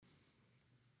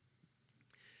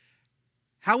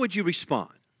How would you respond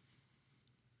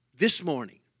this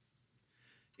morning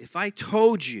if I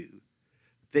told you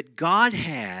that God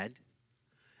had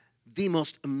the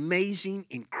most amazing,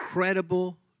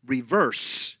 incredible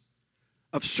reverse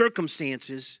of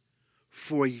circumstances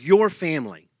for your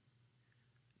family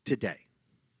today?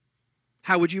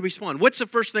 How would you respond? What's the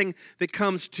first thing that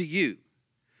comes to you?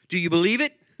 Do you believe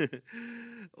it?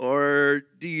 Or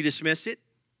do you dismiss it?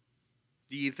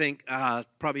 Do you think,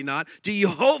 probably not? Do you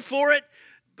hope for it,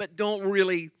 but don't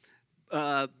really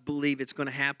believe it's going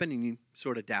to happen and you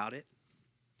sort of doubt it?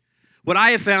 What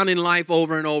I have found in life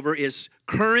over and over is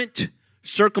current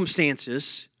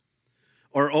circumstances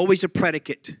are always a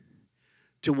predicate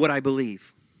to what I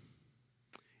believe.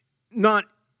 Not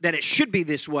that it should be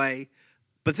this way,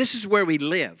 but this is where we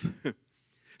live.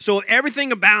 So if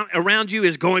everything around you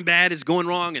is going bad, is going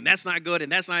wrong, and that's not good,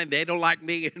 and that's not, they don't like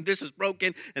me, and this is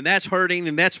broken, and that's hurting,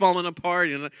 and that's falling apart,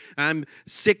 and I'm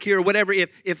sick here, whatever.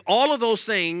 If all of those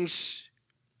things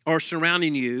are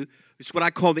surrounding you, it's what I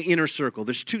call the inner circle.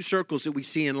 There's two circles that we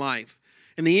see in life.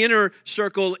 And the inner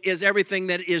circle is everything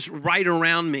that is right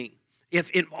around me.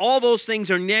 If all those things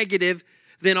are negative,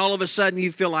 then all of a sudden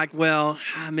you feel like, well,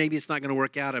 maybe it's not going to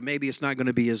work out, or maybe it's not going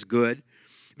to be as good.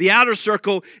 The outer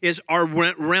circle is our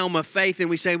realm of faith, and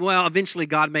we say, well, eventually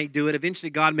God may do it. Eventually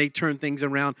God may turn things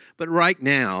around. But right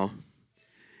now,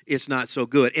 it's not so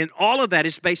good. And all of that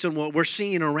is based on what we're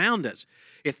seeing around us.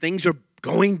 If things are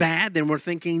going bad, then we're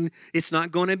thinking it's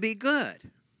not going to be good.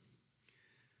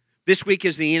 This week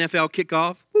is the NFL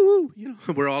kickoff. Woo-hoo.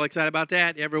 We're all excited about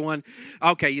that. Everyone,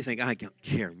 okay, you think, I don't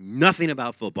care nothing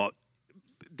about football.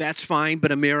 That's fine,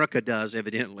 but America does,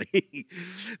 evidently,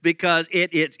 because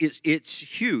it's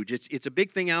huge. It's a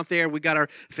big thing out there. We got our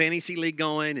fantasy league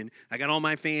going, and I got all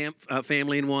my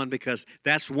family in one because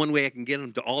that's one way I can get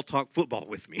them to all talk football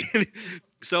with me.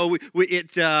 So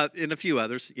and a few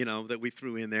others, that we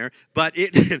threw in there. But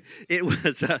it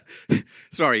was,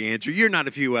 sorry, Andrew, you're not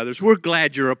a few others. We're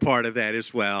glad you're a part of that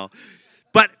as well.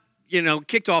 But,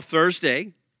 kicked off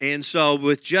Thursday. And so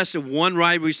with just one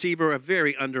wide receiver, a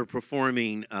very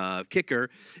underperforming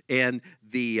kicker, and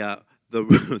the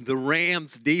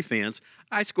Rams defense,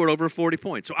 I scored over 40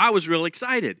 points. So I was real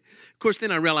excited. Of course,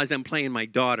 then I realized I'm playing my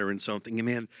daughter, and so I'm thinking,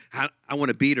 man, I want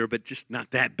to beat her, but just not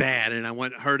that bad, and I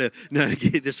want her to not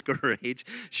get discouraged.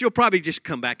 She'll probably just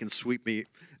come back and sweep me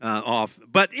off.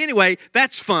 But anyway,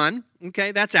 that's fun,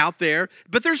 okay? That's out there.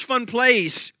 But there's fun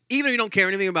plays, even if you don't care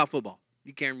anything about football.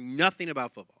 You care nothing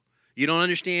about football. You don't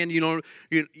understand,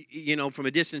 from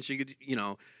a distance,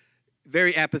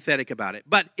 very apathetic about it.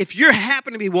 But if you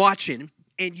happen to be watching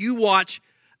and you watch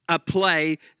a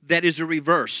play that is a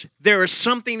reverse, there is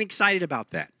something excited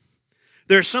about that.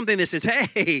 There's something that says,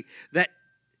 hey,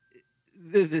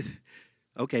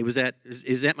 okay,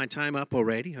 is that my time up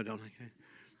already? I don't.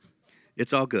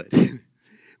 It's all good.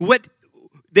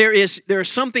 There is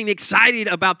something excited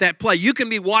about that play. You can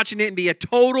be watching it and be a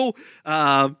total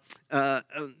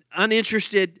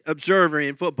uninterested observer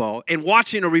in football and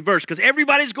watching a reverse because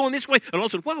everybody's going this way. And all of a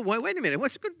sudden, whoa, wait a minute.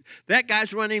 What's good? That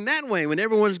guy's running that way when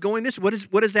everyone's going this way.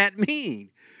 What does that mean?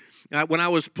 When I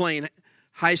was playing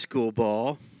high school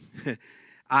ball,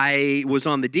 I was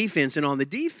on the defense. And on the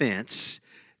defense,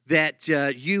 that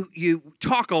you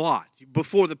talk a lot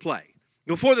before the play.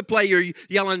 Before the play, you're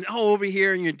yelling, over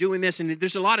here, and you're doing this, and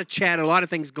there's a lot of chat, a lot of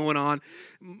things going on,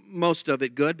 most of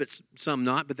it good, but some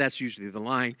not, but that's usually the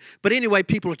line. But anyway,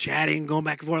 people are chatting, going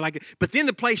back and forth like it. But then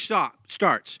the play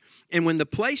starts, and when the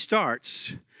play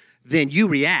starts, then you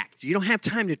react. You don't have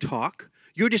time to talk.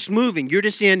 You're just moving. You're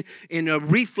just in a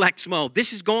reflex mode.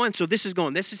 This is going, so this is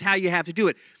going. This is how you have to do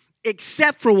it,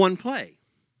 except for one play,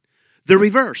 the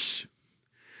reverse.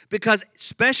 Because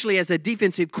especially as a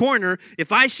defensive corner,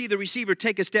 if I see the receiver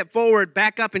take a step forward,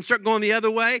 back up, and start going the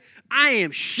other way, I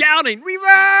am shouting,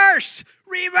 reverse,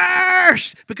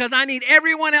 reverse, because I need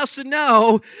everyone else to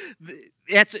know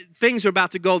things are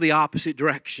about to go the opposite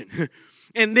direction.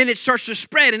 And then it starts to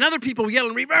spread, and other people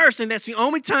yelling reverse, and that's the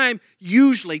only time,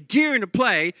 usually, during the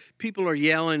play, people are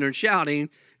yelling or shouting.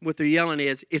 What they're yelling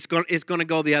is, it's going to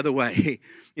go the other way.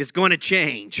 It's going to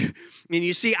change. And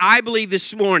you see, I believe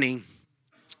this morning,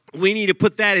 we need to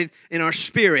put that in our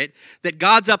spirit, that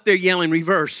God's up there yelling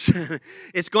reverse.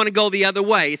 It's going to go the other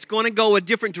way. It's going to go a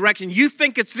different direction. You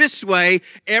think it's this way.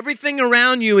 Everything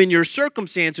around you in your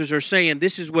circumstances are saying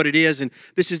this is what it is and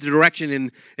this is the direction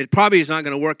and it probably is not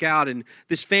going to work out and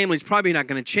this family's probably not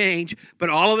going to change. But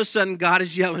all of a sudden, God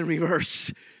is yelling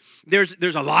reverse.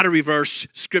 There's a lot of reverse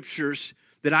scriptures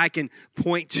that I can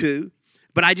point to.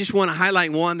 But I just want to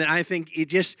highlight one that I think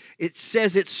it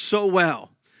says it so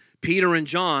well. Peter and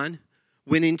John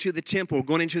went into the temple,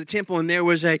 going into the temple, and there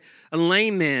was a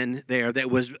lame man there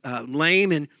that was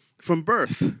lame and from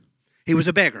birth. He was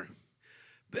a beggar.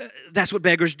 That's what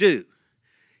beggars do.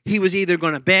 He was either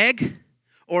going to beg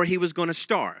or he was going to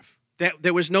starve.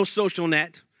 There was no social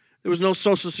net. There was no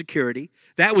social security.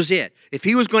 That was it. If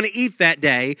he was going to eat that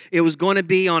day, it was going to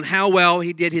be on how well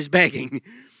he did his begging.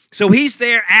 So he's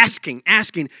there asking.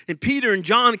 And Peter and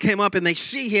John came up and they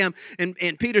see him. And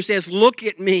Peter says, look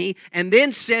at me. And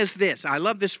then says this. I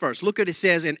love this verse. Look at it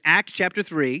says in Acts chapter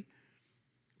 3,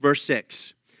 verse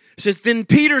 6. It says, then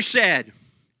Peter said,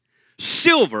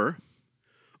 silver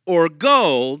or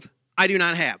gold I do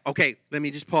not have. Okay, let me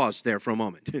just pause there for a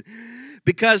moment.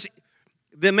 Because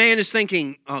the man is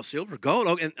thinking, oh, silver,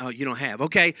 gold, you don't have.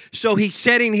 Okay, so he's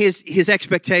setting his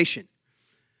expectation.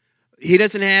 He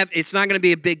doesn't have, it's not going to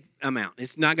be a big amount.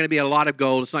 It's not going to be a lot of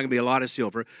gold. It's not going to be a lot of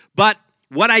silver. But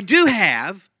what I do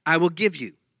have, I will give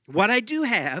you. What I do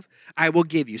have, I will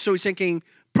give you. So he's thinking,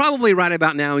 probably right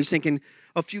about now, he's thinking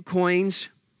a few coins.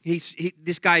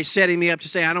 This guy is setting me up to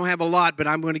say, I don't have a lot, but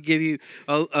I'm going to give you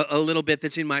a little bit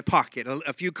that's in my pocket,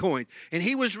 a few coins. And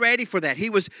he was ready for that. He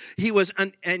was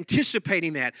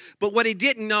anticipating that. But what he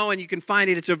didn't know, and you can find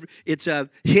it, it's a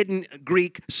hidden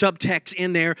Greek subtext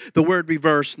in there, the word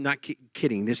reverse, not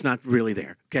kidding, it's not really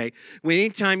there, okay?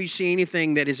 Anytime you see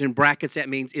anything that is in brackets, that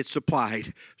means it's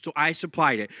supplied. So I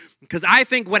supplied it. Because I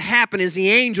think what happened is the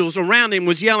angels around him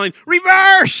was yelling,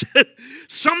 reverse!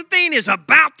 Something is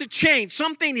about to change.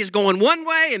 Something is going one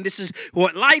way, and this is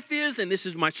what life is, and this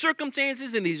is my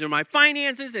circumstances, and these are my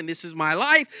finances, and this is my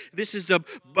life. This is the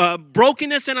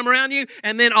brokenness that I'm around you.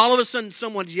 And then all of a sudden,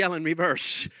 someone's yelling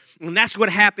reverse. And that's what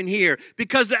happened here.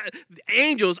 Because the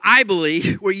angels, I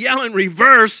believe, were yelling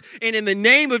reverse. And in the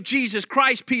name of Jesus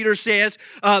Christ, Peter says,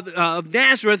 of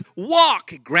Nazareth,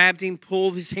 walk. He grabbed him,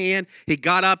 pulled his hand. He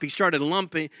got up. He started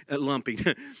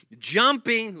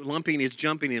jumping. Lumping is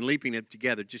jumping and leaping it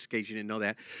together, just in case you didn't know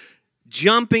that.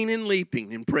 Jumping and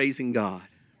leaping and praising God.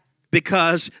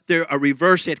 Because a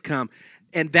reverse had come.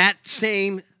 And that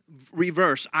same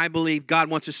reverse, I believe God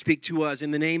wants to speak to us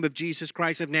in the name of Jesus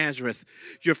Christ of Nazareth.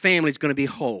 Your family's going to be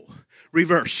whole.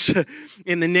 Reverse.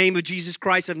 In the name of Jesus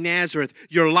Christ of Nazareth,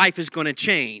 your life is going to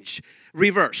change.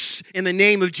 Reverse. In the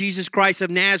name of Jesus Christ of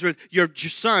Nazareth, your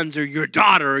sons or your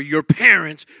daughter or your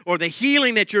parents or the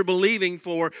healing that you're believing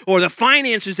for or the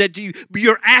finances that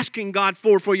you're asking God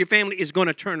for your family is going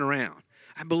to turn around.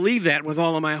 I believe that with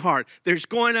all of my heart. There's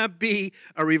going to be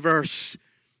a reverse.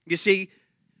 You see,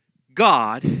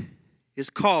 God is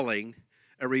calling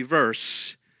a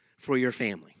reverse for your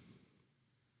family.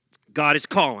 God is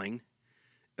calling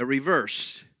a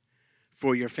reverse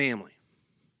for your family.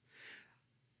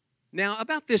 Now,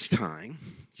 about this time,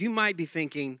 you might be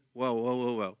thinking,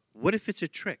 whoa. What if it's a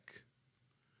trick?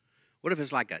 What if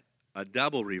it's like a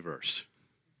double reverse?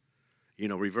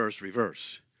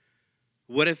 Reverse.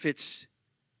 What if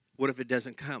it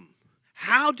doesn't come?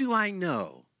 How do I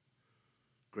know,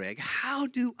 Greg? How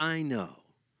do I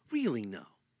really know?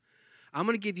 I'm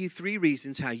going to give you 3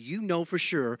 reasons how you know for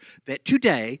sure that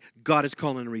today God is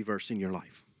calling a reverse in your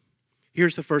life.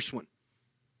 Here's the first one.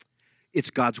 It's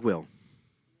God's will.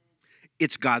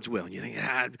 It's God's will. And you think,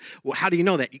 well, how do you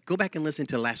know that? You go back and listen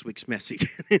to last week's message.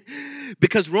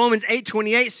 Because Romans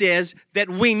 8:28 says that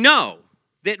we know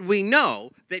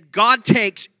that God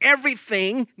takes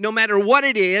everything, no matter what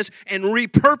it is, and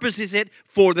repurposes it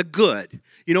for the good.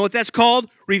 You know what that's called?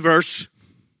 Reverse.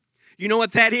 You know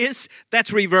what that is?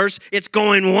 That's reverse. It's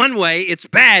going one way. It's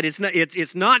bad.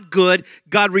 It's not good.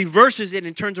 God reverses it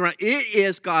and turns around. It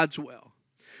is God's will.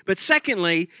 But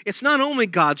secondly, it's not only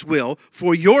God's will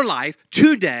for your life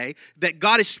today that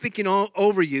God is speaking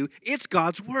over you. It's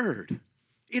God's word.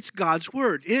 It's God's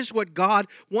word. It is what God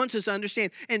wants us to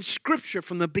understand. And Scripture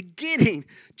from the beginning,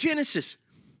 Genesis,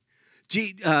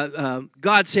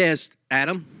 God says,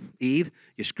 Adam, Eve,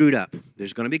 you screwed up.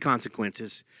 There's going to be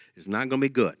consequences. It's not going to be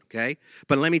good, okay?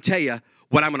 But let me tell you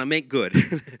what I'm going to make good.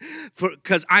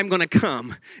 Because I'm going to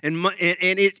come and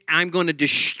I'm going to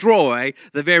destroy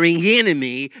the very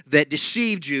enemy that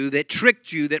deceived you, that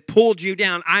tricked you, that pulled you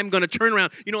down. I'm going to turn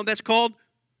around. You know what that's called?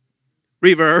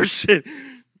 Reverse.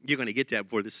 You're going to get that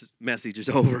before this message is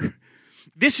over.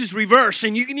 This is reverse,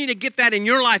 and you need to get that in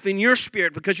your life, in your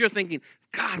spirit, because you're thinking,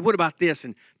 God, what about this?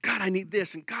 And God, I need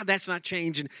this. And God, that's not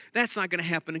changing. That's not going to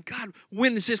happen. And God,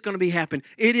 when is this going to be happen?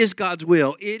 It is God's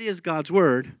will. It is God's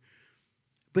word.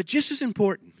 But just as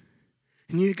important,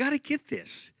 and you got to get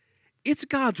this, it's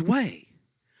God's way.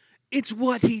 It's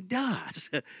what he does.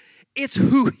 It's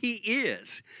who he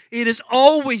is. It has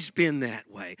always been that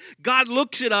way. God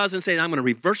looks at us and says, I'm going to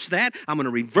reverse that. I'm going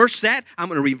to reverse that. I'm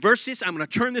going to reverse this. I'm going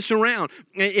to turn this around.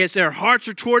 As their hearts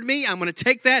are toward me, I'm going to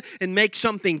take that and make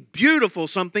something beautiful,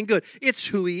 something good. It's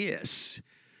who he is.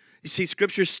 You see,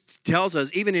 Scripture tells us,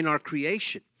 even in our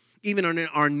creation, even in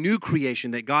our new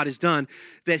creation that God has done,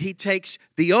 that he takes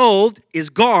the old is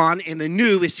gone and the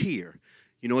new is here.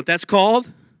 You know what that's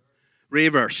called?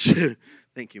 Reverse.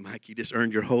 Thank you, Mike. You just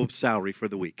earned your whole salary for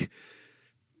the week.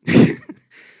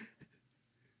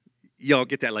 Y'all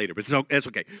get that later, but that's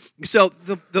okay. So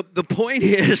the point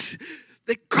is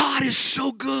that God is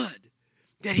so good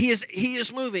that he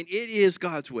is moving. It is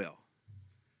God's will.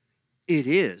 It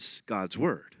is God's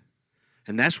word.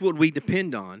 And that's what we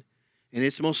depend on, and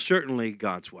it's most certainly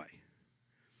God's way.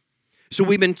 So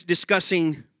we've been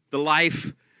discussing the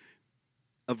life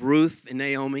of Ruth and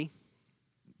Naomi.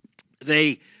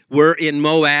 They were in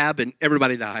Moab, and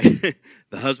everybody died.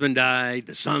 The husband died,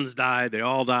 the sons died, they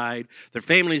all died. Their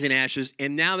family's in ashes,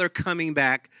 and now they're coming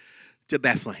back to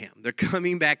Bethlehem. They're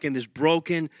coming back in this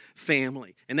broken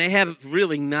family, and they have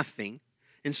really nothing.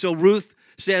 And so Ruth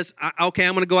says, okay,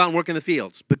 I'm going to go out and work in the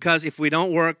fields, because if we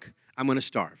don't work, I'm going to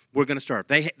starve. We're going to starve.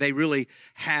 They really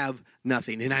have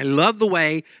nothing. And I love the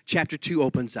way chapter 2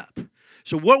 opens up.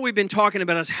 So what we've been talking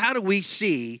about is how do we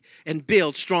see and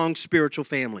build strong spiritual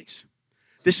families?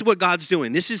 This is what God's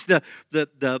doing. This is the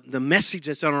message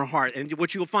that's on our heart. And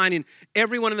what you'll find in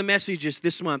every one of the messages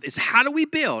this month is how do we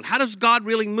build? How does God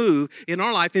really move in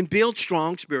our life and build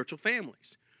strong spiritual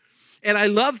families? And I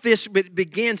love this. It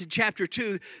begins in chapter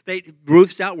 2.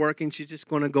 Ruth's out working. She's just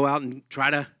going to go out and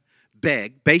try to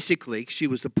beg. Basically, she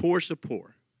was the poorest of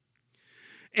poor.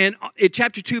 And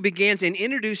chapter 2 begins and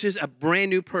introduces a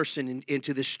brand new person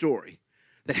into this story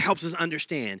that helps us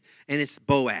understand, and it's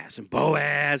Boaz, and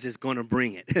Boaz is going to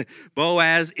bring it.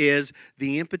 Boaz is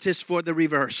the impetus for the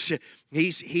reverse.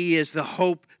 He is the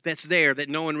hope that's there that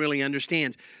no one really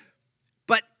understands.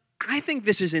 But I think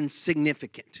this is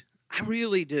insignificant. I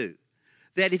really do.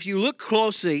 That if you look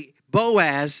closely,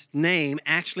 Boaz's name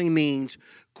actually means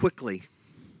quickly.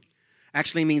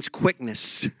 Actually means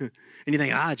quickness. And you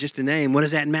think, just a name. What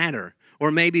does that matter? Or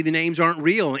maybe the names aren't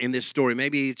real in this story.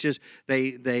 Maybe it's just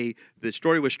the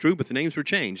story was true, but the names were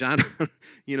changed.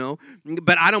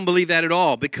 But I don't believe that at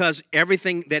all, because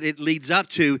everything that it leads up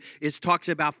to talks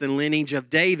about the lineage of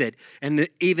David and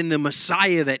even the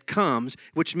Messiah that comes,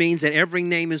 which means that every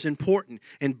name is important.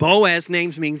 And Boaz's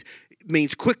name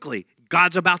means quickly.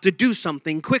 God's about to do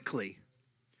something quickly.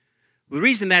 The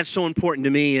reason that's so important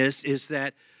to me is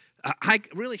that I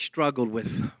really struggled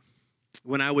with,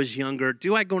 when I was younger,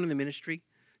 do I go into the ministry?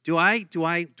 Do I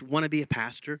want to be a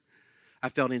pastor? I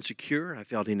felt insecure. I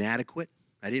felt inadequate.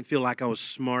 I didn't feel like I was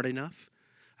smart enough.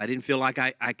 I didn't feel like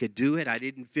I could do it. I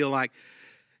didn't feel like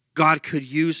God could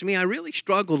use me. I really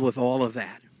struggled with all of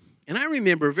that. And I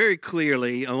remember very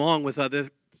clearly, along with other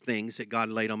things that God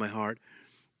laid on my heart,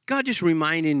 God just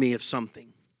reminded me of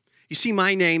something. You see,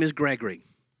 my name is Gregory.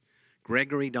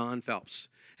 Gregory Don Phelps.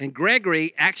 And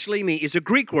Gregory actually is a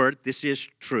Greek word. This is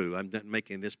true. I'm not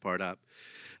making this part up.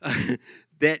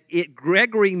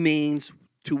 Gregory means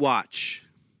to watch,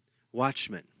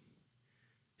 watchman,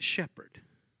 shepherd,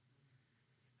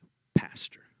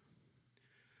 pastor.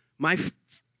 My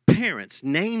parents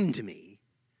named me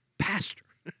pastor.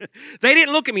 They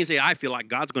didn't look at me and say, I feel like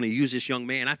God's going to use this young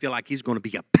man. I feel like he's going to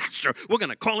be a pastor. We're going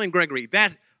to call him Gregory.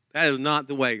 That is not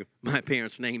the way my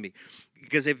parents named me.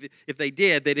 Because if they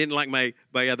did, they didn't like my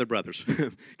other brothers.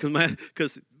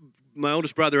 Because my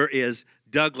oldest brother is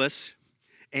Douglas,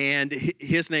 and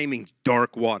his name means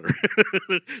dark water.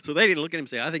 So they didn't look at him and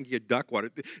say, I think you're dark water.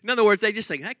 In other words, they just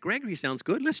say, hey, Gregory sounds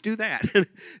good. Let's do that.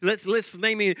 let's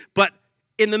name him. But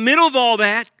in the middle of all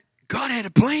that, God had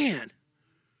a plan.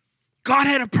 God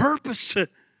had a purpose.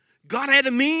 God had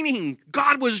a meaning.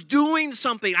 God was doing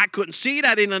something. I couldn't see it.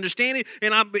 I didn't understand it.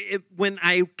 And when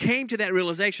I came to that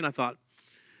realization, I thought,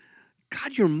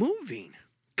 God, you're moving.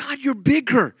 God, you're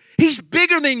bigger. He's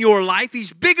bigger than your life.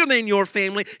 He's bigger than your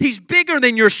family. He's bigger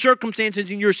than your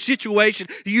circumstances and your situation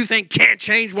you think can't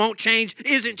change, won't change,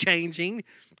 isn't changing.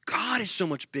 God is so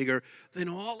much bigger than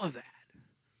all of that.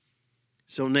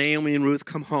 So Naomi and Ruth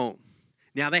come home.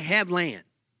 Now they have land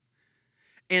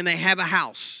and they have a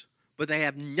house, but they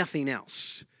have nothing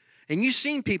else. And you've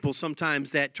seen people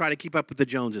sometimes that try to keep up with the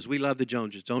Joneses. We love the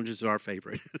Joneses. Joneses are our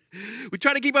favorite. We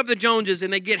try to keep up with the Joneses,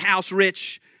 and they get house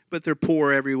rich, but they're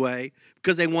poor every way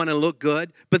because they want to look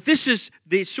good. But this is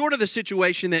the sort of the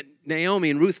situation that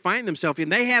Naomi and Ruth find themselves in.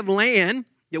 They have land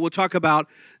that we'll talk about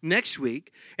next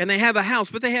week, and they have a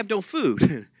house, but they have no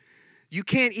food. You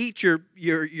can't eat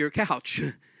your couch.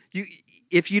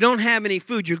 if you don't have any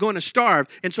food, you're going to starve.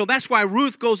 And so that's why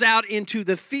Ruth goes out into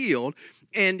the field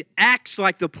and acts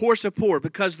like the poorest of poor,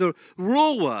 because the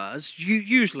rule was,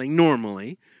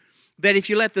 normally, that if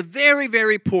you let the very,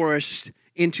 very poorest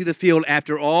into the field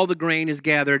after all the grain is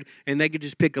gathered, and they could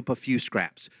just pick up a few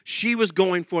scraps. She was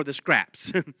going for the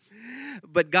scraps.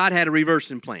 But God had a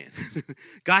reversing plan.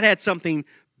 God had something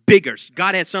bigger.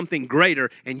 God had something greater.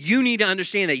 And you need to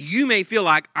understand that you may feel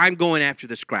like, I'm going after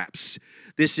the scraps.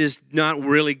 This is not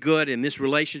really good in this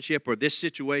relationship or this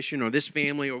situation or this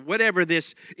family or whatever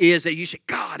this is that you say,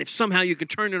 God, if somehow you can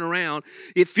turn it around.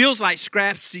 It feels like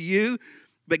scraps to you,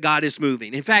 but God is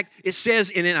moving. In fact, it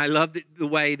says in it, I love the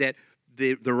way that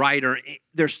the writer,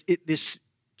 this,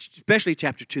 especially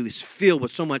chapter 2, is filled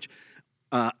with so much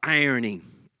irony.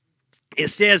 It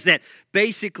says that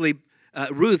basically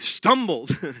Ruth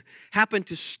happened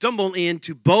to stumble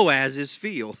into Boaz's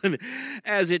field,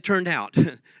 as it turned out.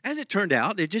 As it turned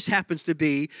out, it just happens to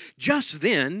be just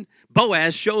then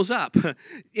Boaz shows up.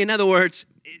 In other words,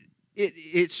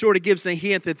 it sort of gives the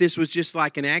hint that this was just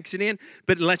like an accident,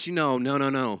 but it lets you know,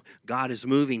 no, God is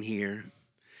moving here.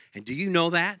 And do you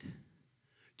know that?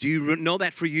 Do you know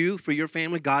that for you, for your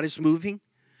family, God is moving?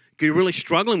 You're really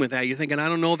struggling with that. You're thinking, I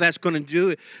don't know if that's going to do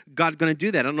it. God's going to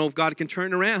do that. I don't know if God can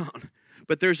turn around.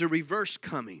 But there's a reverse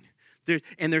coming.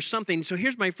 There's something. So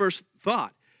here's my first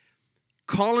thought.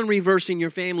 Calling reversing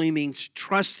your family means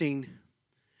trusting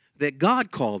that God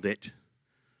called it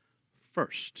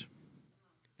first.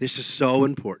 This is so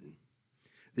important.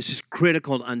 This is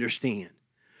critical to understand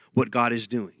what God is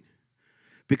doing.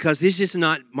 Because this is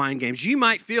not mind games. You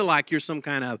might feel like you're some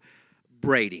kind of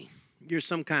Brady. You're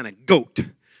some kind of goat.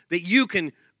 That you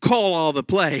can call all the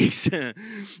plays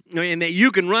and that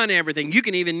you can run everything. You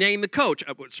can even name the coach.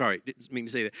 Sorry, didn't mean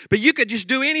to say that. But you could just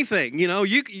do anything. You know,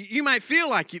 you might feel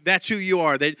like that's who you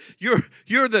are. That you're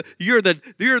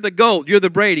the goat. You're the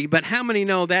Brady. But how many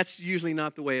know that's usually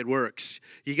not the way it works?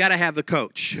 You got to have the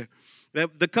coach.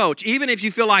 The coach, even if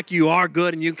you feel like you are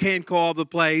good and you can call the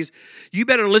plays, you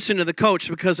better listen to the coach,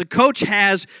 because the coach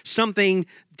has something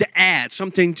to add,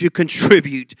 something to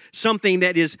contribute, something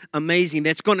that is amazing,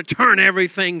 that's going to turn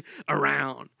everything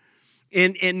around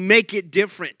and make it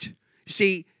different. You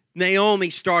see, Naomi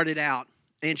started out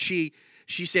and she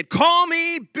said, call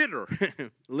me bitter.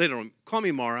 Literally, call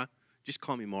me Mara. Just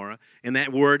call me Mara. And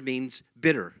that word means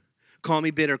bitter. Call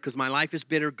me bitter because my life is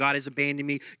bitter. God has abandoned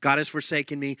me. God has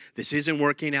forsaken me. This isn't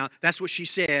working out. That's what she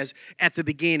says at the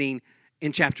beginning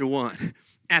in chapter 1.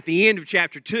 At the end of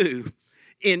chapter 2,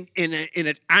 in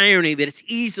an irony that it's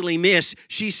easily missed,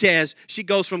 she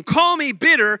goes from call me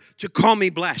bitter to call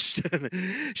me blessed.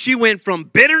 She went from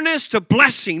bitterness to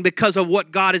blessing because of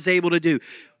what God is able to do.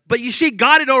 But you see,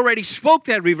 God had already spoke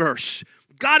that reverse.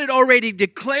 God had already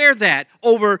declared that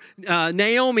over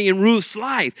Naomi and Ruth's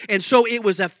life. And so it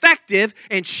was effective,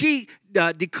 and she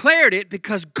declared it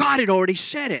because God had already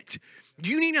said it.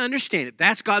 You need to understand it.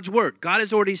 That's God's word. God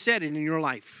has already said it in your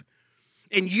life.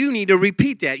 And you need to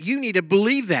repeat that. You need to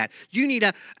believe that. You need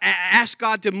to ask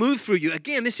God to move through you.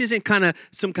 Again, this isn't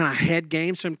some kind of head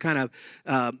game, some kind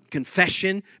of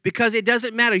confession, because it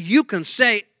doesn't matter. You can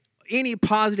say any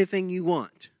positive thing you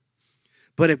want.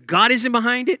 But if God isn't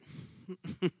behind it,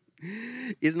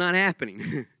 it's not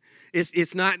happening.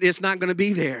 It's not going to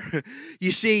be there.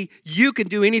 You see, you can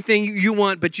do anything you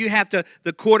want, but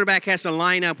the quarterback has to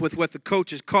line up with what the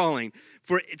coach is calling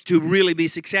for it to really be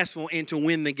successful and to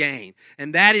win the game.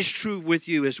 And that is true with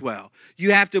you as well.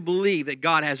 You have to believe that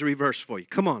God has a reverse for you.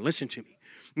 Come on, listen to me.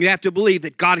 You have to believe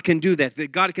that God can do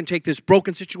that God can take this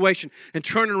broken situation and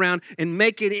turn it around and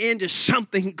make it into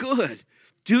something good.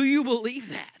 Do you believe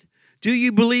that? Do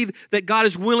you believe that God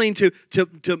is willing to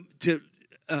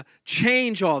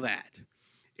change all that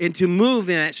and to move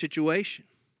in that situation?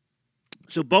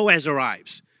 So Boaz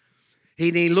arrives.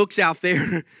 He looks out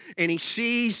there and he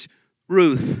sees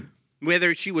Ruth.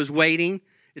 Whether she was waiting,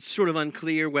 it's sort of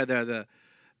unclear whether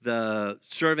the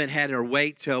servant had her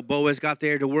wait till Boaz got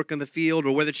there to work in the field,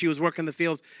 or whether she was working the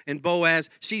field and Boaz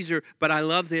sees her. But I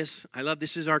love this.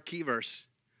 This is our key verse.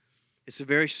 It's a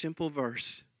very simple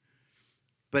verse.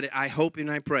 But I hope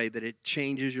and I pray that it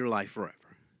changes your life forever.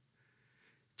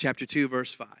 Chapter 2,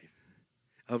 verse 5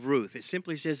 of Ruth. It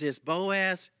simply says this: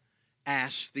 Boaz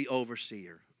asked the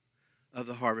overseer of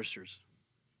the harvesters,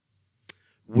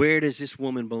 where does this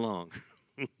woman belong?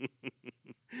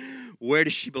 Where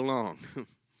does she belong?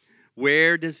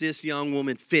 Where does this young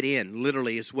woman fit in?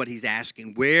 Literally is what he's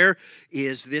asking. Where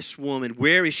is this woman?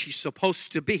 Where is she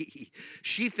supposed to be?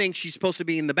 She thinks she's supposed to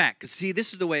be in the back. Because see,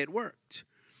 this is the way it worked.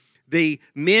 The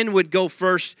men would go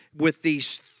first with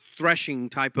these threshing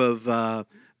type of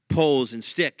poles and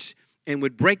sticks and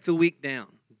would break the wheat down.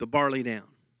 the barley down.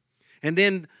 And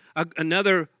then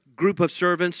another group of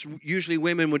servants, usually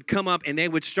women, would come up and they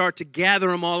would start to gather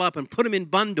them all up and put them in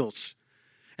bundles.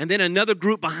 And then another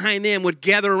group behind them would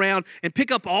gather around and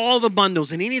pick up all the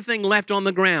bundles and anything left on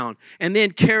the ground and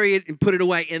then carry it and put it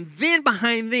away. And then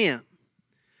behind them,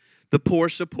 the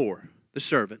poorest of poor, the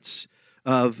servants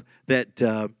of that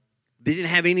they didn't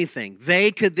have anything.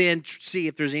 They could then see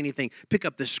if there's anything, pick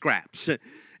up the scraps.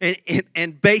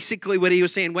 And basically what he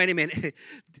was saying, wait a minute,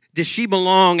 does she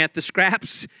belong at the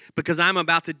scraps? Because I'm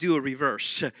about to do a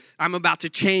reverse. I'm about to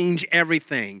change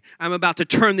everything. I'm about to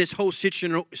turn this whole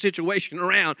situation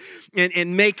around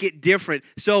and make it different.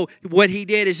 So what he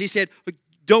did is he said,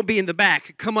 don't be in the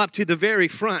back. Come up to the very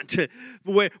front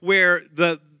where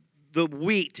the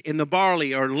wheat and the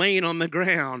barley are laying on the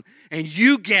ground. And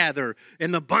you gather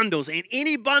in the bundles. And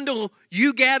any bundle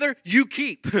you gather, you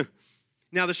keep.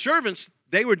 Now the servants,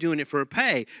 they were doing it for a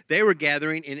pay. They were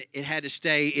gathering, and it had to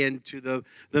stay into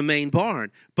the main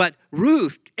barn. But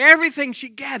Ruth, everything she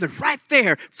gathered right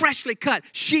there, freshly cut,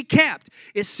 she kept.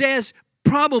 It says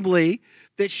probably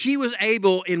that she was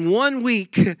able in 1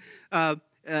 week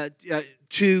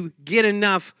to get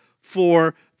enough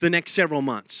for the next several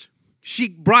months. She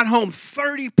brought home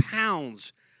 30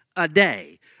 pounds a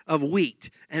day of wheat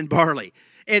and barley.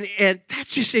 And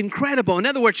that's just incredible. In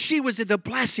other words, she was at the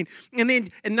blessing. And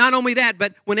not only that,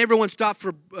 but when everyone stopped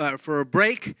for a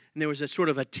break, and there was a sort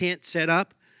of a tent set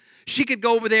up, she could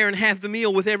go over there and have the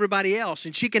meal with everybody else.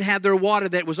 And she could have their water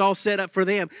that was all set up for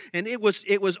them. And it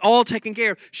was all taken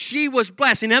care of. She was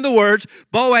blessed. In other words,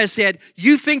 Boaz said,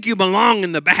 you think you belong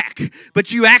in the back,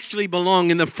 but you actually belong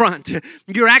in the front.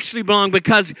 You actually belong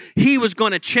because he was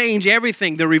going to change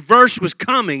everything. The reverse was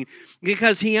coming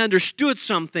because he understood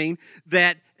something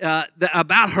that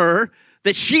about her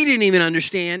that she didn't even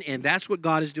understand. And that's what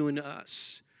God is doing to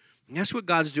us. And that's what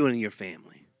God's doing in your family.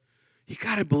 You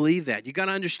got to believe that. You got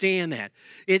to understand that.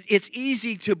 It's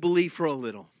easy to believe for a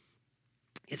little.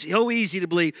 It's so easy to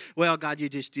believe, well, God, you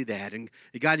just do that. And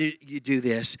God, you do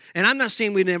this. And I'm not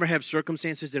saying we never have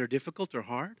circumstances that are difficult or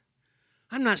hard.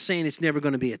 I'm not saying it's never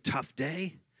going to be a tough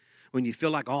day when you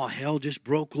feel like all hell just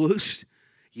broke loose.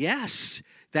 Yes,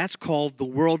 that's called the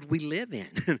world we live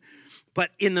in.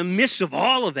 But in the midst of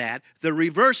all of that, the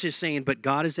reverse is saying, but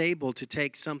God is able to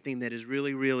take something that is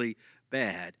really, really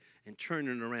bad and turn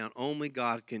it around. Only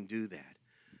God can do that.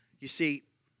 You see,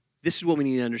 this is what we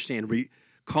need to understand.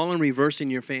 Calling reverse in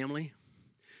your family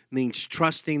means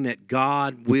trusting that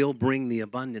God will bring the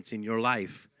abundance in your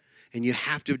life. And you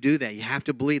have to do that. You have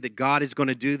to believe that God is going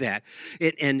to do that.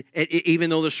 Even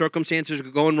though the circumstances are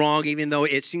going wrong, even though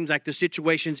it seems like the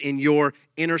situations in your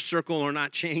inner circle are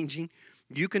not changing,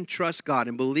 you can trust God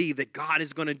and believe that God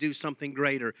is going to do something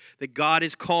greater, that God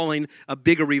is calling a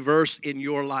bigger reverse in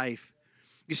your life.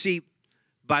 You see,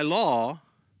 by law,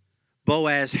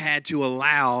 Boaz had to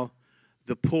allow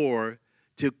the poor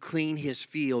to clean his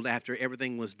field after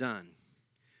everything was done.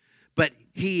 But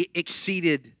he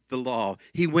exceeded the law.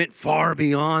 He went far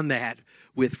beyond that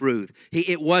with Ruth.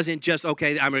 It wasn't just,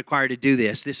 okay, I'm required to do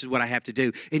this. This is what I have to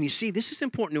do. And you see, this is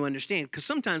important to understand because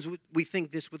sometimes we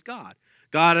think this with God.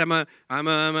 God, I'm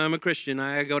a Christian.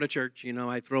 I go to church. You know,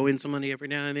 I throw in some money every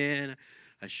now and then.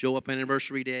 I show up on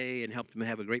anniversary day and help them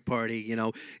have a great party, you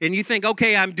know. And you think,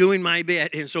 okay, I'm doing my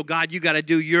bit. And so, God, you got to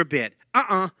do your bit.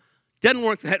 Doesn't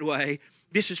work that way.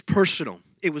 This is personal.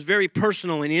 It was very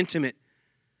personal and intimate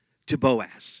to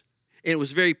Boaz. And it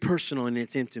was very personal and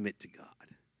it's intimate to God.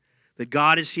 That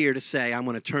God is here to say, I'm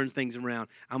going to turn things around.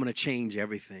 I'm going to change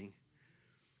everything.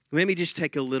 Let me just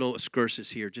take a little excursus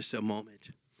here, just a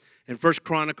moment. In 1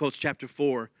 Chronicles chapter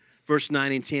 4, verse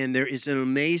 9 and 10, there is an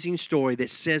amazing story that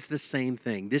says the same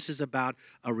thing. This is about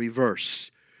a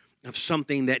reverse of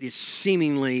something that is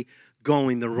seemingly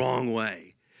going the wrong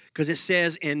way. Because it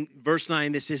says in verse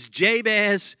 9, this says,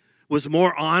 Jabez was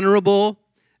more honorable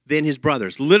than his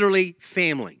brothers. Literally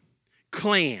family,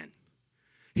 clan.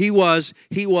 He was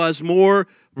more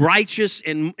righteous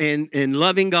and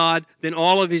loving God than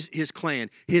all of his clan.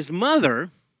 His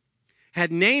mother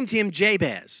had named him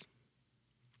Jabez,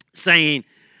 saying,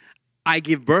 I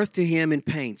give birth to him in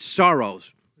pain.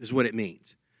 Sorrows is what it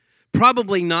means.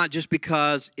 Probably not just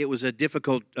because it was a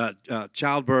difficult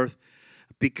childbirth,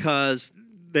 because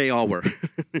they all were.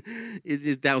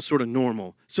 That was sort of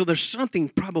normal. So there's something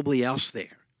probably else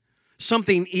there.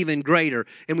 Something even greater.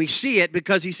 And we see it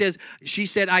because she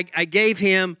said, I gave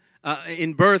him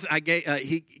in birth,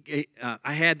 I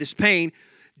had this pain.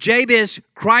 Jabez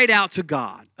cried out to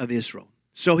God of Israel.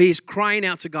 So he's crying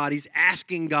out to God. He's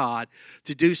asking God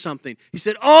to do something. He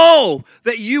said, oh,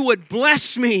 that you would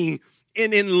bless me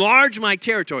and enlarge my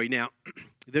territory. Now,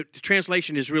 the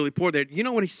translation is really poor there. You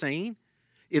know what he's saying?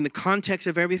 in the context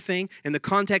of everything, in the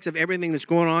context of everything that's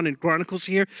going on in Chronicles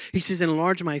here, he says,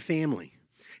 enlarge my family.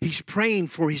 He's praying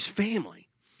for his family.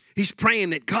 He's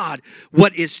praying that God,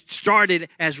 what is started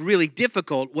as really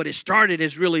difficult, what is started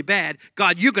as really bad,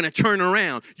 God, you're going to turn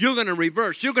around. You're going to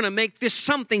reverse. You're going to make this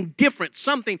something different,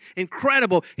 something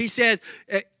incredible. He says,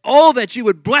 oh, that you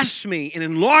would bless me and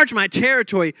enlarge my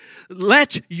territory.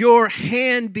 Let your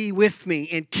hand be with me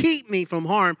and keep me from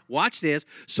harm. Watch this.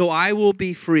 So I will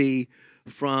be free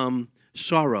from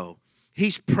sorrow.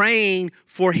 He's praying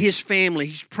for his family.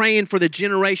 He's praying for the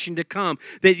generation to come,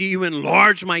 that you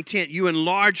enlarge my tent, you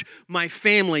enlarge my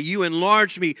family, you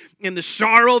enlarge me. And the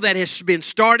sorrow that has been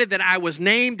started, that I was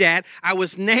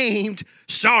named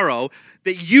sorrow,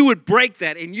 that you would break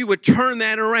that and you would turn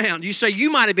that around. You say,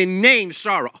 you might have been named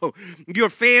sorrow. Your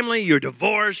family, your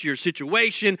divorce, your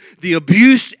situation, the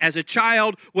abuse as a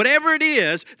child, whatever it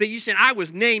is that you said, I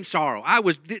was named sorrow.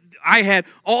 I had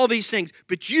all these things.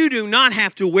 But you do not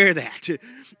have to wear that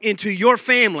into your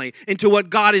family, into what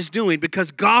God is doing,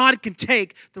 because God can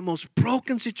take the most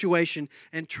broken situation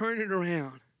and turn it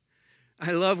around.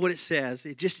 I love what it says.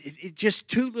 It just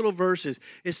 2 little verses.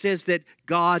 It says that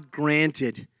God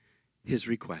granted his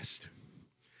request.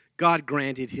 God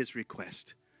granted his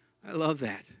request. I love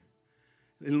that.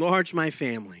 Enlarge my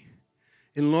family.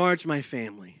 Enlarge my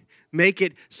family. Make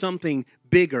it something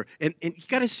bigger. And you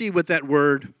got to see what that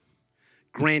word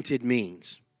granted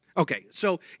means. Okay,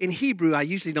 so in Hebrew, I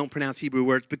usually don't pronounce Hebrew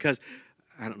words because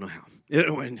I don't know how.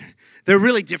 They're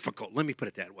really difficult. Let me put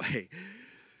it that way.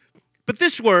 But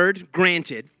this word,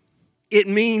 granted, it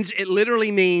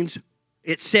literally means,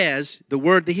 it says,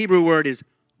 the Hebrew word is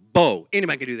bow.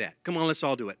 Anybody can do that. Come on, let's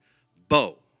all do it.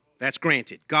 Bow. That's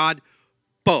granted. God,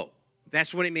 bow.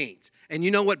 That's what it means. And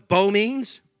you know what bow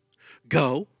means?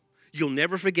 Go. You'll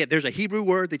never forget. There's a Hebrew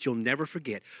word that you'll never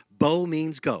forget. Bow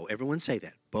means go. Everyone say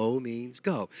that. Bow means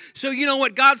go. So you know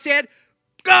what God said?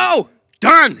 Go.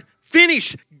 Done.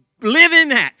 Finish. Live in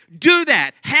that. Do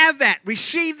that. Have that.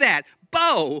 Receive that.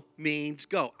 Bow means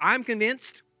go. I'm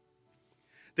convinced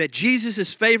that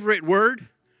Jesus' favorite word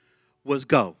was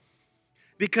go.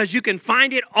 Because you can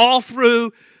find it all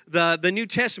through the New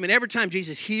Testament. Every time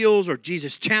Jesus heals or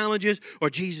Jesus challenges or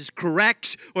Jesus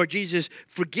corrects or Jesus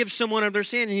forgives someone of their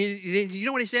sin, and you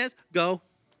know what he says? Go.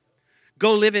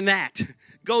 Go live in that.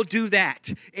 Go do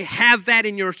that. Have that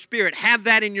in your spirit. Have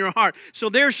that in your heart. So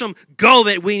there's some go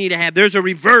that we need to have. There's a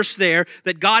reverse there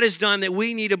that God has done that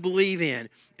we need to believe in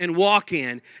and walk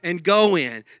in and go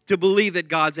in to believe that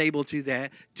God's able to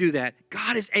do that.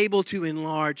 God is able to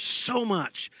enlarge so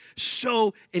much,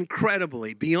 so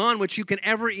incredibly, beyond what you can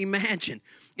ever imagine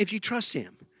if you trust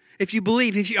him. If you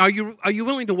believe, are you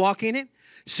willing to walk in it?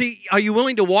 See, are you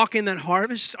willing to walk in that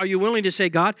harvest? Are you willing to say,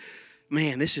 God,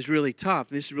 man, this is really tough.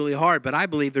 This is really hard, but I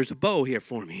believe there's a bow here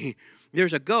for me.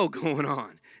 There's a go going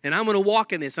on. And I'm going to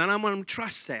walk in this, and I'm going to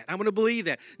trust that. I'm going to believe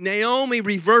that. Naomi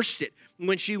reversed it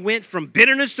when she went from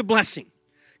bitterness to blessing.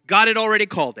 God had already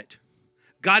called it.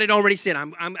 God had already said,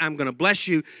 I'm going to bless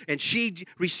you, and she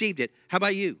received it. How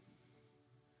about you?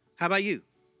 How about you?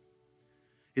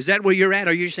 Is that where you're at?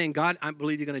 Or are you saying, God, I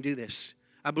believe you're going to do this.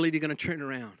 I believe you're going to turn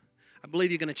around. I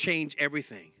believe you're going to change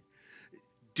everything.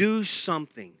 Do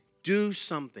something. Do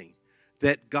something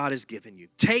that God has given you.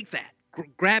 Take that.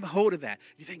 Grab hold of that.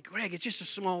 You think, Greg, it's just a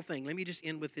small thing. Let me just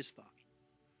end with this thought.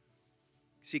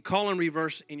 See, call and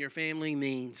reverse in your family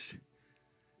means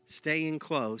staying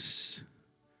close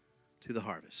to the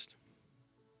harvest.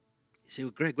 You say,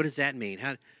 well, Greg, what does that mean?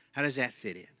 How does that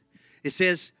fit in? It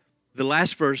says, the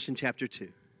last verse in chapter 2,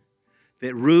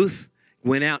 that Ruth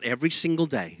went out every single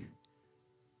day.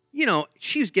 You know,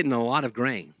 she was getting a lot of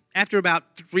grain. After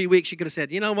about 3 weeks, she could have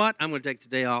said, you know what? I'm going to take the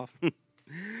day off.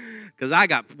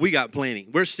 Because we got plenty.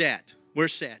 We're set. We're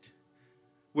set.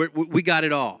 We got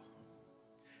it all.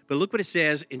 But look what it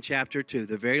says in chapter 2,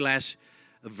 the very last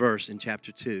verse in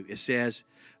chapter 2. It says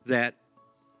that,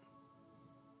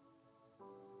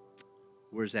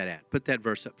 where's that at? Put that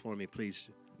verse up for me, please.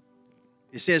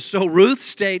 It says, so Ruth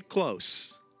stayed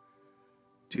close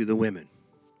to the women.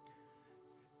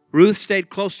 Ruth stayed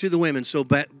close to the women,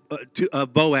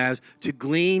 of Boaz, to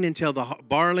glean until the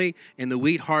barley and the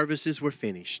wheat harvests were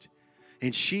finished.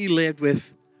 And she lived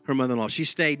with her mother-in-law. She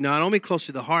stayed not only close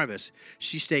to the harvest,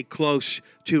 she stayed close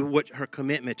to her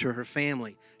commitment to her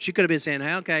family. She could have been saying,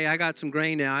 hey, okay, I got some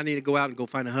grain now. I need to go out and go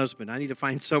find a husband. I need to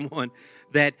find someone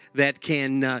that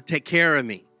can take care of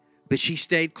me. But she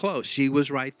stayed close. She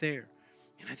was right there.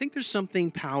 And I think there's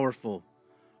something powerful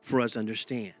for us to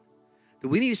understand. That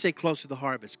we need to stay close to the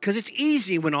harvest. Because it's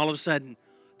easy when all of a sudden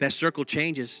that circle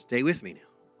changes. Stay with me now.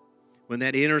 When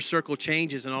that inner circle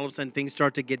changes and all of a sudden things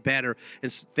start to get better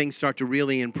and things start to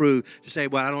really improve, to say,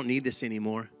 well, I don't need this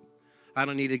anymore. I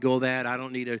don't need to go that. I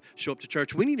don't need to show up to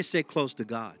church. We need to stay close to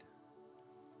God.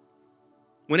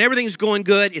 When everything's going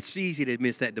good, it's easy to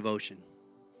miss that devotion.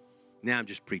 Now I'm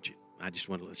just preaching. I just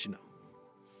want to let you know.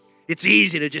 It's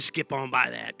easy to just skip on by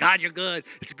that. God, you're good.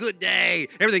 It's a good day.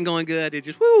 Everything going good. It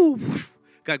just, whoo.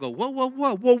 Got to go, whoa, whoa,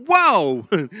 whoa, whoa, whoa.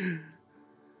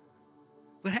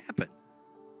 What happened?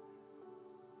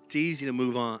 It's easy to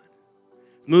move on.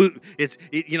 When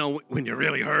you're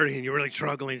really hurting and you're really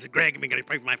struggling, you say, Greg, I'm going to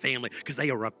pray for my family because they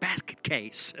are a basket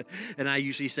case. And I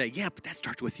usually say, yeah, but that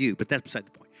starts with you. But that's beside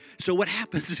the point. So what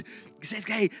happens? He says,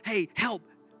 hey, help.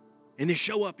 And they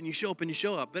show up and you show up and you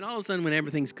show up. But all of a sudden when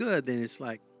everything's good, then it's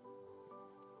like,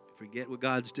 forget what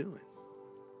God's doing.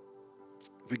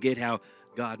 Forget how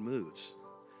God moves.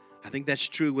 I think that's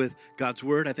true with God's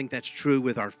word. I think that's true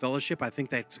with our fellowship. I think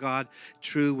that's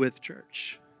true with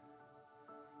church.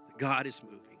 God is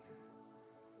moving.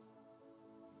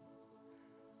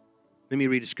 Let me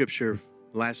read a scripture,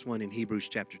 last one in Hebrews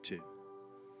chapter 2.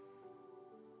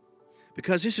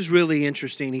 Because this is really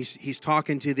interesting. He's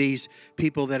talking to these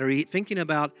people that are thinking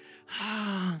about,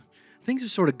 things are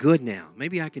sort of good now.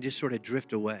 Maybe I can just sort of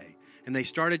drift away. And they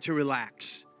started to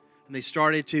relax. And they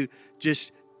started to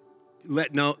just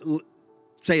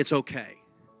say it's okay.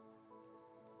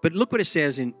 But look what it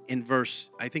says in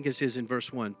verse, I think it says in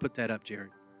verse 1. Put that up,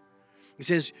 Jared. It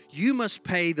says, you must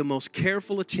pay the most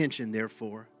careful attention,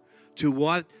 therefore, to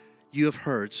what you have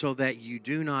heard, so that you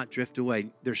do not drift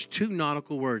away. There's 2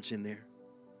 nautical words in there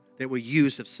that were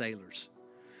used of sailors.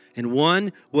 And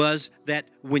one was that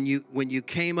when you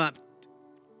came up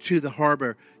to the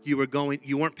harbor, you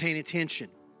weren't paying attention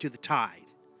to the tide.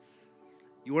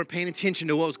 You weren't paying attention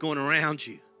to what was going around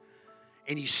you.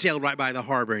 And you sailed right by the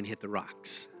harbor and hit the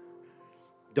rocks.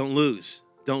 Don't lose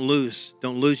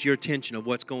your attention of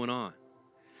what's going on.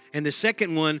 And the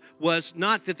second one was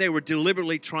not that they were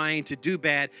deliberately trying to do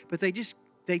bad, but they just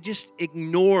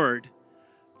ignored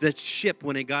the ship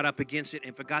when it got up against it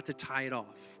and forgot to tie it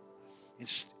off. And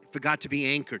forgot to be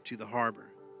anchored to the harbor.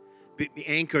 Be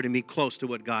anchored and be close to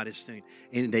what God is doing.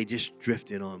 And they just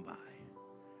drifted on by.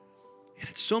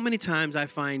 And so many times I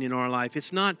find in our life,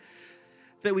 it's not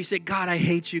that we say, God, I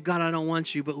hate you. God, I don't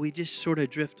want you. But we just sort of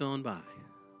drift on by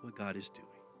what God is doing.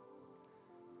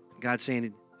 God's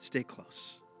saying, stay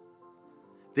close.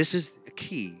 This is a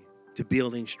key to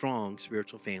building strong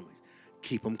spiritual families.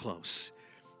 Keep them close.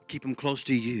 Keep them close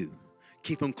to you.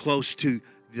 Keep them close to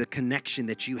the connection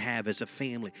that you have as a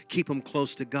family. Keep them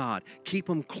close to God. Keep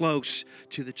them close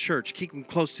to the church. Keep them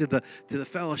close to the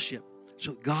fellowship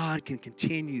so God can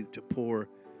continue to pour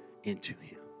into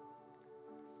him.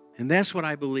 And that's what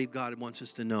I believe God wants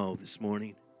us to know this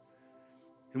morning.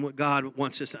 And what God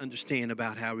wants us to understand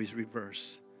about how he's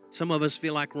reversed. Some of us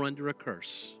feel like we're under a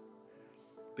curse.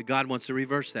 But God wants to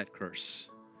reverse that curse.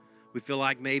 We feel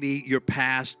like maybe your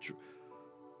past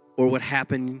or what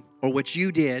happened or what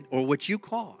you did or what you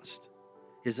caused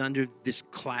is under this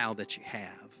cloud that you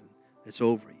have that's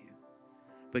over you.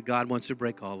 But God wants to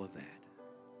break all of that.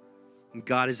 And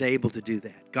God is able to do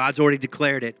that. God's already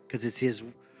declared it because it's His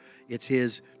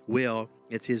will,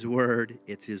 it's His word,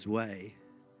 it's His way.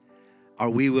 Are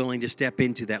we willing to step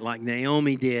into that like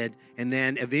Naomi did, and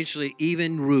then eventually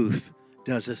even Ruth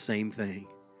does the same thing?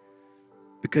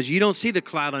 Because you don't see the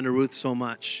cloud under Ruth so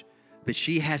much, but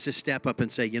she has to step up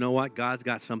and say, you know what? God's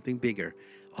got something bigger.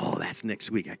 Oh, that's next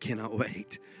week. I cannot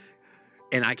wait.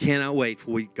 And I cannot wait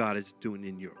for what God is doing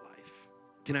in your life.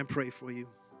 Can I pray for you?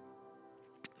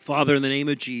 Father, in the name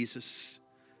of Jesus,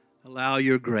 allow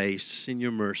your grace and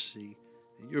your mercy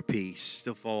and your peace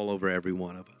to fall over every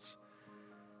one of us.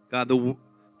 God,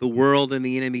 the world and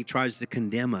the enemy tries to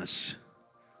condemn us.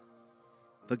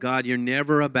 But God, you're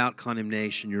never about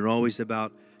condemnation. You're always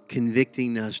about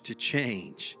convicting us to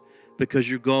change, because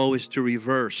your goal is to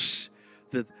reverse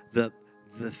the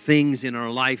things in our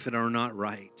life that are not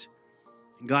right.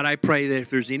 And God, I pray that if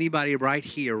there's anybody right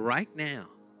here, right now,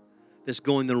 that's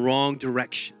going the wrong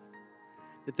direction,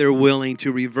 that they're willing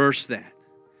to reverse that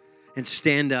and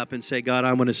stand up and say, God,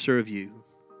 I want to serve you.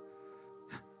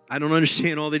 I don't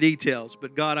understand all the details,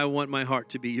 but God, I want my heart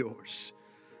to be yours.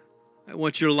 I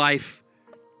want your life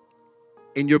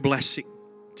and your blessing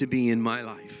to be in my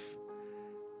life.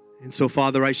 And so,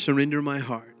 Father, I surrender my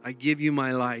heart. I give you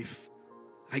my life.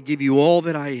 I give you all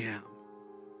that I am.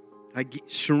 I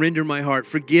surrender my heart.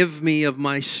 Forgive me of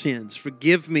my sins.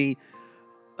 Forgive me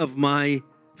of my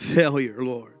failure,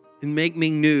 Lord. And make me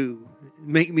new.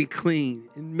 Make me clean.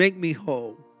 And make me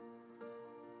whole.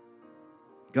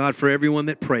 God, for everyone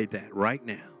that prayed that right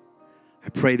now, I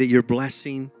pray that your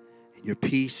blessing And your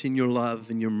peace and your love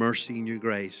and your mercy and your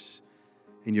grace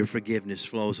and your forgiveness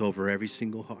flows over every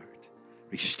single heart.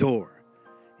 Restore,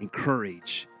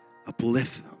 encourage,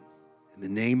 uplift them. In the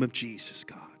name of Jesus,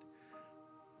 God,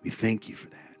 we thank you for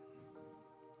that.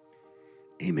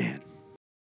 Amen.